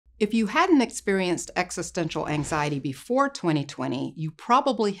If you hadn't experienced existential anxiety before 2020, you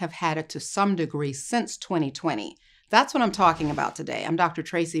probably have had it to some degree since 2020. That's what I'm talking about today. I'm Dr.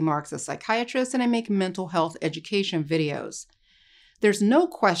 Tracey Marks, a psychiatrist, and I make mental health education videos. There's no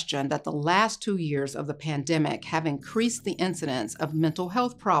question that the last 2 years of the pandemic have increased the incidence of mental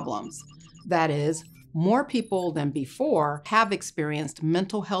health problems. That is, more people than before have experienced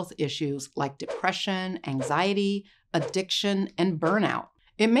mental health issues like depression, anxiety, addiction, and burnout.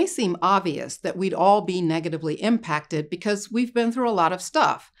 It may seem obvious that we'd all be negatively impacted because we've been through a lot of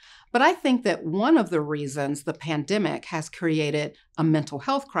stuff, but I think that one of the reasons the pandemic has created a mental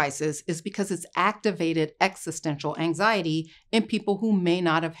health crisis is because it's activated existential anxiety in people who may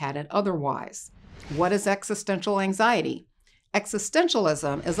not have had it otherwise. What is existential anxiety?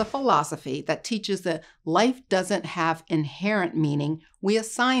 Existentialism is a philosophy that teaches that life doesn't have inherent meaning, we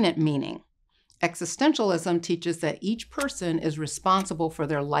assign it meaning. Existentialism teaches that each person is responsible for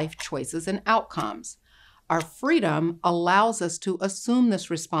their life choices and outcomes. Our freedom allows us to assume this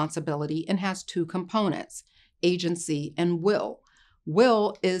responsibility and has two components, agency and will.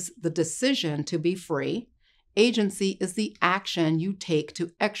 Will is the decision to be free. Agency is the action you take to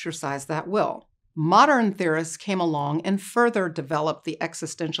exercise that will. Modern theorists came along and further developed the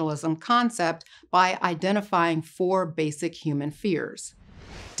existentialism concept by identifying 4 basic human fears: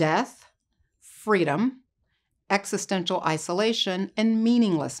 death, freedom, existential isolation, and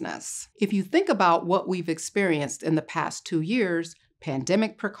meaninglessness. If you think about what we've experienced in the past 2 years,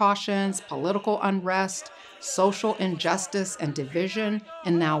 pandemic precautions, political unrest, social injustice and division,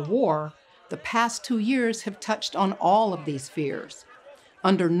 and now war, the past 2 years have touched on all of these fears.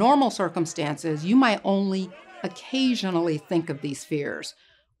 Under normal circumstances, you might only occasionally think of these fears,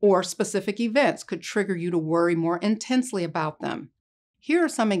 or specific events could trigger you to worry more intensely about them. Here are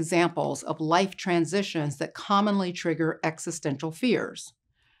some examples of life transitions that commonly trigger existential fears.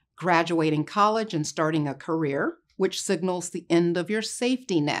 Graduating college and starting a career, which signals the end of your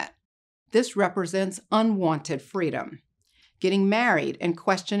safety net. This represents unwanted freedom. Getting married and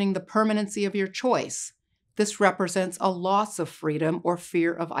questioning the permanency of your choice. This represents a loss of freedom or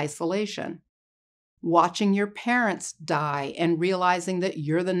fear of isolation. Watching your parents die and realizing that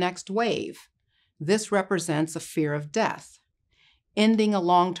you're the next wave. This represents a fear of death. Ending a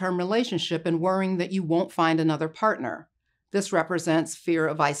long-term relationship and worrying that you won't find another partner. This represents fear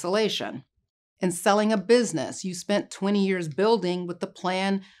of isolation. And selling a business you spent 20 years building with the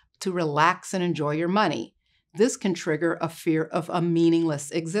plan to relax and enjoy your money. This can trigger a fear of a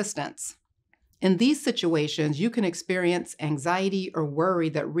meaningless existence. In these situations, you can experience anxiety or worry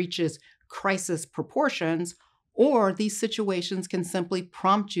that reaches crisis proportions, or these situations can simply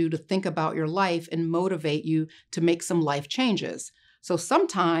prompt you to think about your life and motivate you to make some life changes. So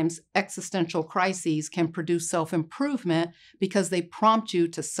sometimes existential crises can produce self-improvement because they prompt you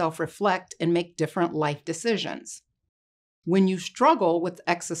to self-reflect and make different life decisions. When you struggle with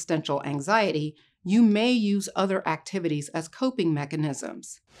existential anxiety, you may use other activities as coping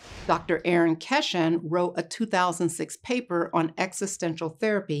mechanisms. Dr. Aaron Keshen wrote a 2006 paper on existential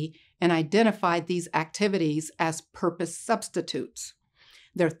therapy and identified these activities as purpose substitutes.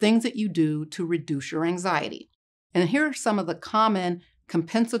 They're things that you do to reduce your anxiety. And here are some of the common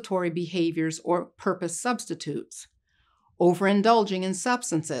compensatory behaviors or purpose substitutes. Overindulging in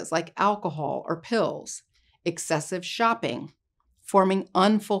substances like alcohol or pills, excessive shopping, forming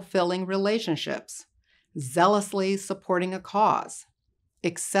unfulfilling relationships, zealously supporting a cause,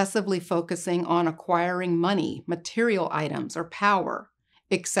 excessively focusing on acquiring money, material items, or power,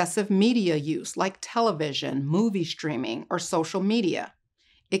 excessive media use like television, movie streaming, or social media,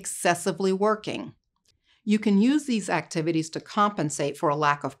 excessively working. You can use these activities to compensate for a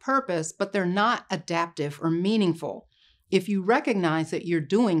lack of purpose, but they're not adaptive or meaningful. If you recognize that you're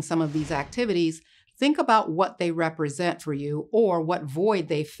doing some of these activities, think about what they represent for you or what void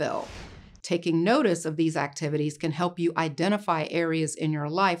they fill. Taking notice of these activities can help you identify areas in your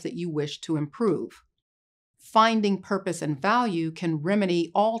life that you wish to improve. Finding purpose and value can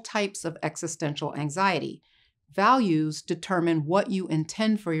remedy all types of existential anxiety. Values determine what you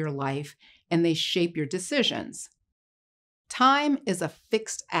intend for your life, and they shape your decisions. Time is a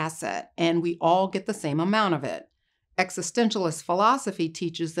fixed asset, and we all get the same amount of it. Existentialist philosophy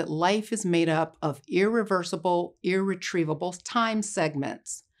teaches that life is made up of irreversible, irretrievable time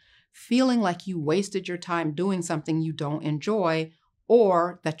segments. Feeling like you wasted your time doing something you don't enjoy,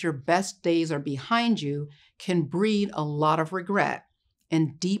 or that your best days are behind you, can breed a lot of regret.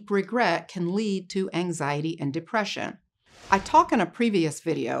 And deep regret can lead to anxiety and depression. I talk in a previous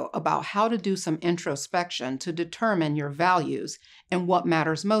video about how to do some introspection to determine your values and what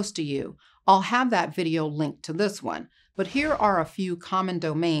matters most to you. I'll have that video linked to this one. But here are a few common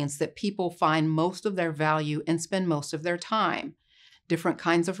domains that people find most of their value and spend most of their time. Different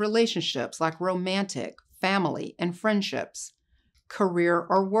kinds of relationships like romantic, family, and friendships, career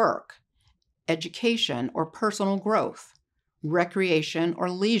or work, education or personal growth, recreation or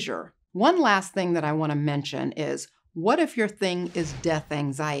leisure. One last thing that I want to mention is, what if your thing is death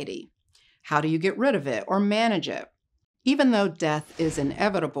anxiety? How do you get rid of it or manage it? Even though death is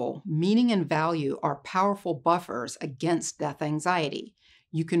inevitable, meaning and value are powerful buffers against death anxiety.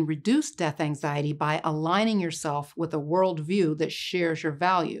 You can reduce death anxiety by aligning yourself with a worldview that shares your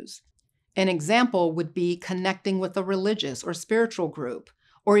values. An example would be connecting with a religious or spiritual group,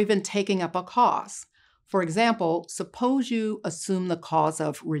 or even taking up a cause. For example, suppose you assume the cause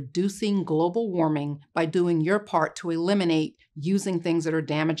of reducing global warming by doing your part to eliminate using things that are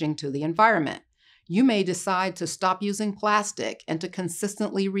damaging to the environment. You may decide to stop using plastic and to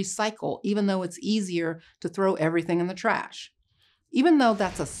consistently recycle, even though it's easier to throw everything in the trash. Even though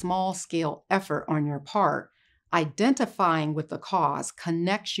that's a small-scale effort on your part, identifying with the cause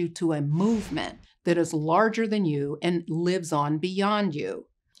connects you to a movement that is larger than you and lives on beyond you.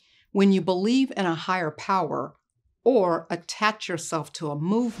 When you believe in a higher power or attach yourself to a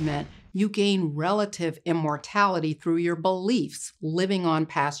movement, you gain relative immortality through your beliefs living on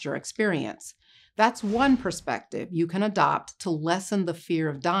past your experience. That's one perspective you can adopt to lessen the fear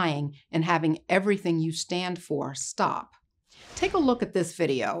of dying and having everything you stand for stop. Take a look at this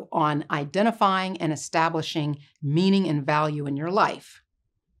video on identifying and establishing meaning and value in your life.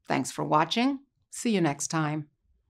 Thanks for watching. See you next time.